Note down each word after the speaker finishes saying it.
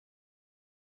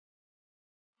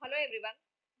Hello everyone,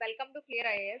 welcome to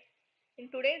ClearIAS. In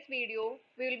today's video,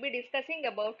 we will be discussing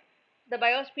about the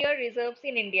Biosphere Reserves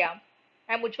in India.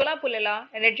 I am Ujjwala Pullela,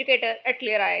 an educator at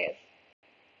ClearIAS.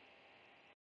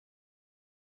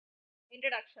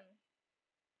 Introduction.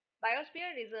 Biosphere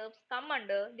Reserves come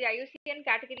under the IUCN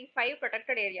Category 5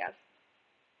 protected areas.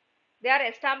 They are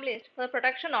established for the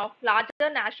protection of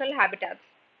larger natural habitats.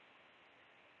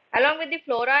 Along with the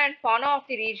flora and fauna of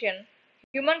the region,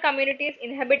 human communities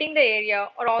inhabiting the area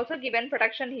are also given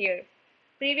protection here.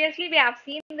 Previously, we have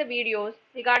seen the videos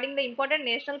regarding the important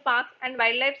national parks and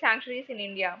wildlife sanctuaries in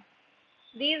India.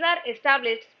 These are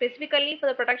established specifically for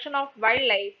the protection of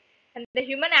wildlife, and the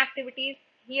human activities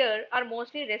here are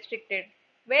mostly restricted.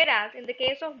 Whereas in the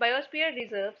case of biosphere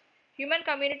reserves, human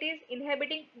communities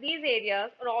inhabiting these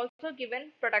areas are also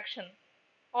given protection.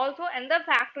 Also, another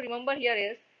fact to remember here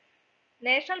is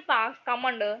national parks come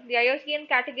under the IUCN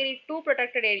Category 2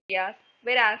 protected areas,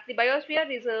 whereas the biosphere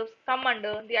reserves come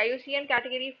under the IUCN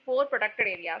Category 4 protected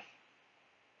areas.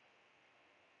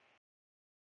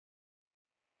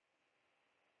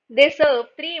 They serve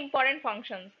three important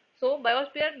functions. So,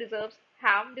 biosphere reserves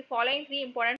have the following three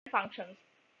important functions,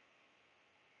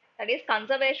 that is,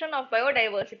 conservation of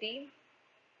biodiversity,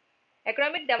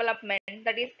 economic development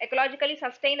that is ecologically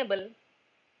sustainable,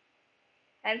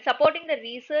 and supporting the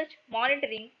research,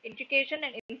 monitoring, education,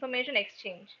 and information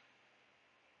exchange.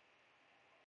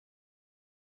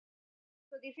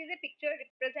 So this is a picture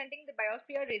representing the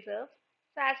Biosphere Reserve.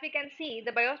 So as we can see,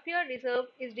 the Biosphere Reserve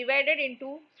is divided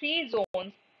into three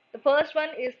zones. The first one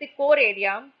is the core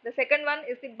area, the second one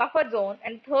is the buffer zone,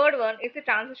 and third one is the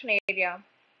transition area.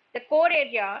 The core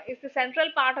area is the central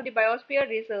part of the Biosphere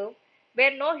Reserve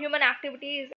where no human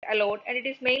activity is allowed and it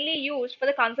is mainly used for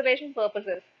the conservation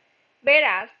purposes.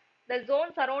 Whereas the zone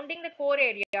surrounding the core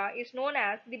area is known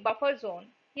as the buffer zone.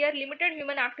 Here limited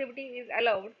human activity is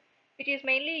allowed, which is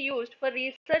mainly used for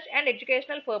research and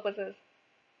educational purposes.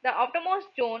 The outermost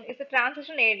zone is the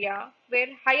transition area where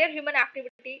higher human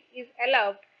activity is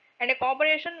allowed and a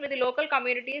cooperation with the local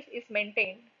communities is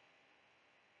maintained.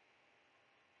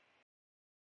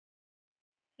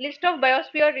 List of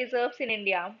biosphere reserves in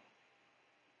India: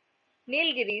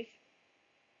 Nilgiris,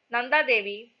 Nanda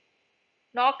Devi,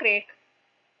 Nokrek,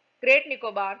 Great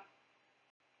Nicobar,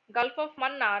 Gulf of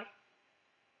Mannar,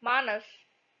 Manas,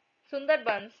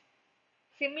 Sunderbans,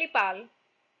 Simlipal,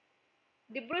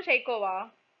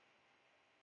 Dibru-Saikhowa,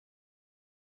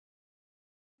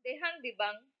 Dehang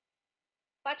Dibang,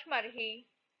 Pachmarhi,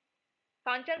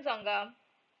 Kanchenjunga,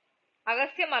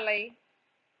 Agastya Malai,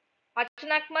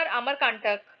 Achanakmar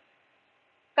Amarkantak,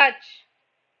 Kutch,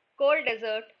 Cold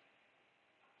Desert,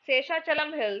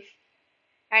 Seshachalam Hills,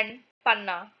 and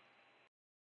Panna.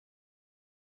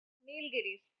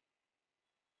 Nilgiris.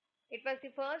 It was the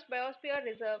first biosphere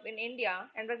reserve in India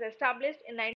and was established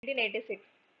in 1986.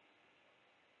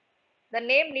 The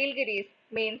name Nilgiris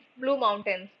means blue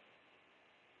mountains.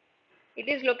 It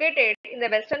is located in the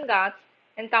Western Ghats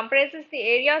and comprises the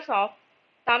areas of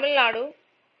Tamil Nadu,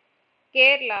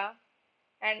 Kerala,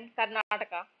 and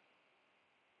Karnataka.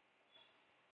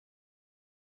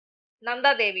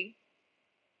 Nanda Devi.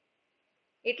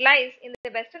 It lies in the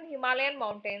western Himalayan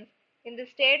mountains in the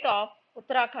state of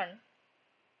Uttarakhand.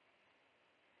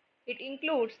 It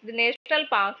includes the national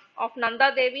parks of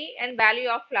Nanda Devi and Valley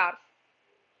of Flowers.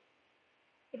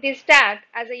 It is tagged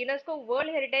as a UNESCO World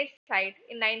Heritage Site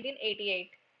in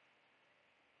 1988.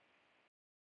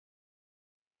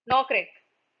 Nokrek.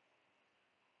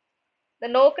 The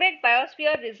Nokrek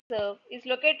Biosphere Reserve is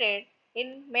located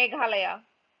in Meghalaya.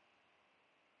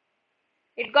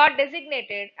 It got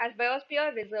designated as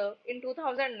Biosphere Reserve in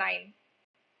 2009.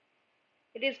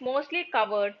 It is mostly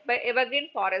covered by evergreen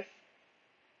forests.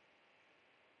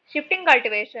 Shifting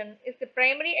cultivation is the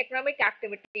primary economic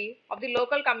activity of the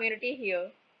local community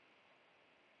here.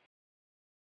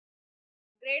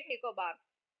 Great Nicobar.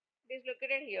 It is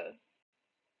located here.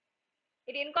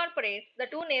 It incorporates the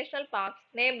two national parks,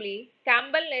 namely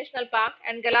Campbell National Park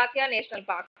and Galathea National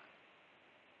Park.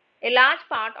 A large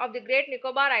part of the Great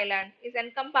Nicobar Island is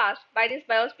encompassed by this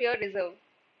biosphere reserve.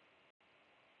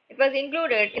 It was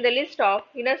included in the list of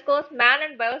UNESCO's Man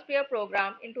and Biosphere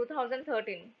Program in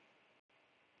 2013.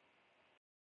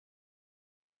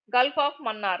 Gulf of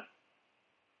Mannar.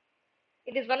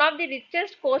 It is one of the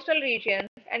richest coastal regions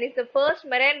and is the first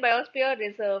marine biosphere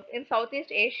reserve in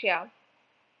Southeast Asia.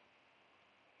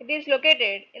 It is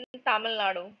located in Tamil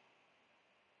Nadu.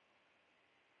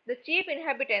 The chief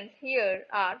inhabitants here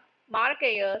are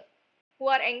Markayers who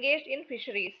are engaged in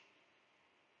fisheries.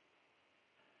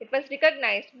 It was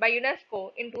recognized by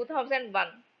UNESCO in 2001.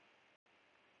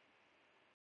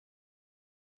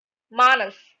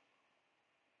 Manas.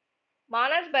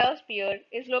 Manas Biosphere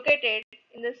is located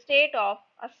in the state of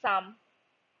Assam.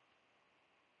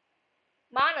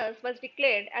 Manas was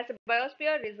declared as a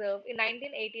Biosphere Reserve in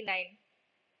 1989.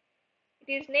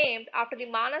 It is named after the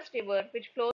Manas River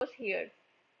which flows here.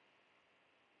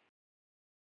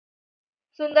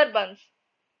 Sunderbans.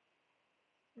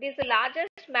 It is the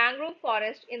largest mangrove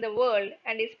forest in the world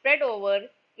and is spread over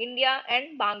India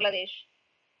and Bangladesh.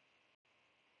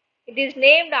 It is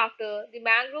named after the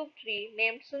mangrove tree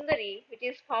named Sundari which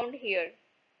is found here.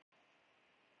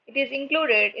 It is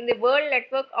included in the World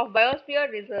Network of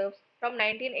Biosphere Reserves from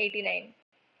 1989.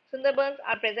 Sunderbans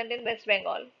are present in West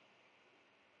Bengal.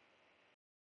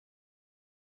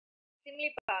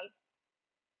 Simlipal.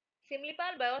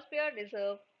 Simlipal Biosphere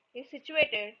Reserve is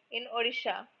situated in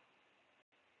Odisha.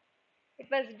 It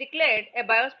was declared a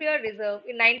Biosphere Reserve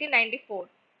in 1994.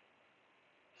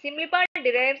 Simlipal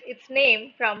derives its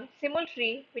name from Simul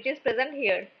tree which is present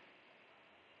here.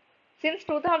 Since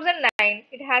 2009,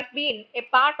 it has been a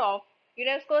part of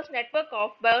UNESCO's network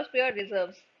of Biosphere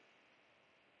Reserves.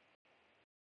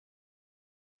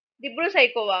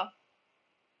 Dibru-Saikhowa.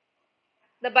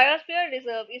 The Biosphere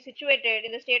Reserve is situated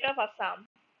in the state of Assam.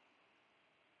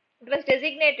 It was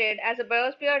designated as a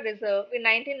Biosphere Reserve in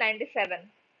 1997.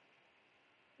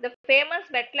 The famous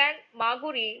wetland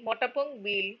Maguri Motapung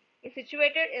Wheel is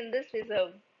situated in this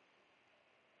reserve.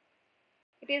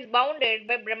 It is bounded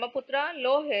by Brahmaputra,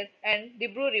 Lohit and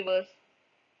Dibru rivers.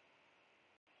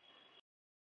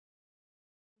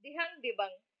 Dihang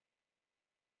Dibang.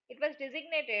 It was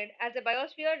designated as a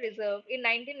Biosphere Reserve in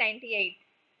 1998.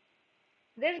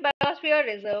 This Biosphere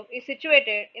Reserve is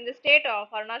situated in the state of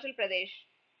Arunachal Pradesh.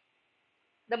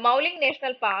 The Mauling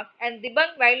National Park and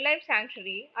Dibang Wildlife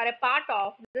Sanctuary are a part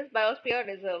of this Biosphere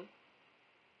Reserve.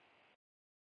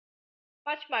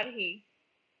 Pachmarhi.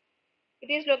 It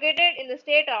is located in the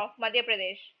state of Madhya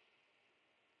Pradesh.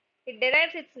 It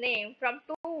derives its name from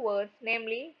two words,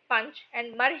 namely Panch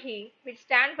and Marhi, which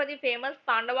stand for the famous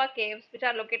Pandava caves which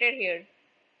are located here.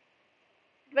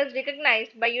 It was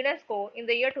recognized by UNESCO in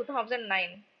the year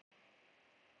 2009.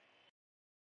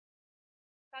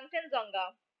 Kanchenjunga.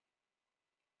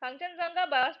 Kanchenjunga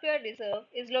Biosphere Reserve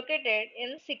is located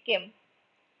in Sikkim.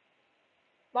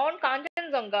 Mount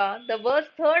Kanchenjunga, the world's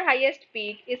third highest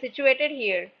peak, is situated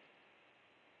here.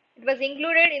 It was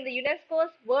included in the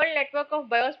UNESCO's World Network of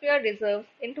Biosphere Reserves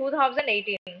in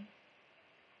 2018.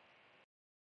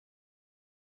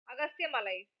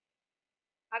 Agastyamalai.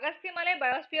 Agastyamalai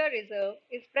Biosphere Reserve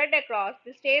is spread across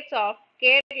the states of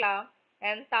Kerala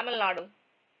and Tamil Nadu.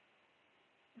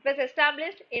 It was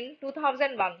established in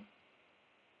 2001.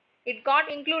 It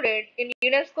got included in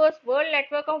UNESCO's World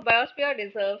Network of Biosphere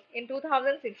Reserves in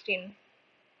 2016.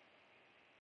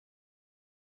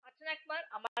 Achanakmar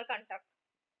Amarkantak.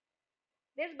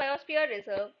 This Biosphere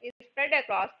Reserve is spread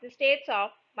across the states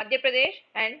of Madhya Pradesh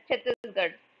and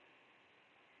Chhattisgarh.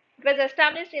 It was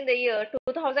established in the year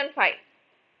 2005.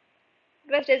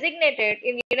 It was designated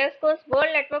in UNESCO's World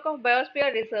Network of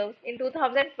Biosphere Reserves in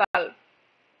 2012.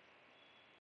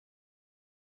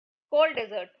 Cold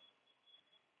Desert.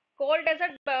 Cold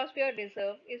Desert Biosphere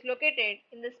Reserve is located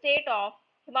in the state of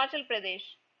Himachal Pradesh.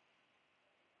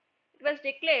 It was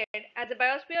declared as a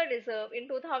Biosphere Reserve in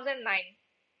 2009.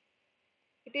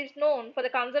 It is known for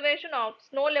the conservation of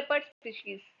snow leopard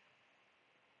species.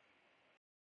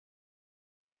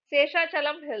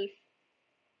 Seshachalam Hills.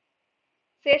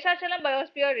 Seshachalam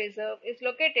Biosphere Reserve is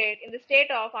located in the state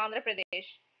of Andhra Pradesh.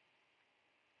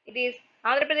 It is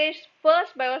Andhra Pradesh's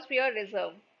first Biosphere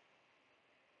Reserve.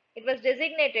 It was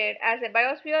designated as a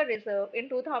Biosphere Reserve in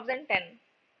 2010.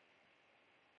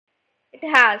 It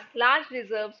has large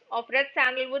reserves of red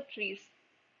sandalwood trees.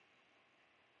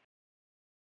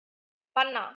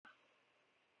 Panna.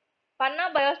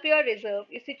 Panna Biosphere Reserve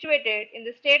is situated in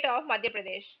the state of Madhya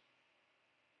Pradesh.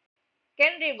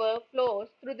 Ken River flows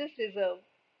through this reserve.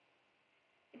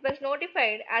 It was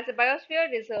notified as a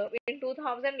Biosphere Reserve in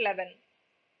 2011.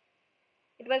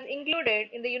 It was included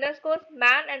in the UNESCO's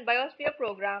Man and Biosphere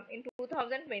program in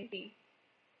 2020.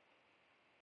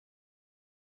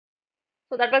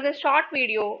 So that was a short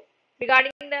video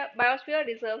regarding the Biosphere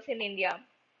Reserves in India.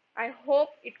 I hope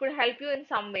it could help you in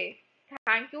some way.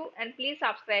 Thank you and please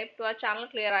subscribe to our channel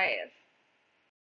ClearIAS.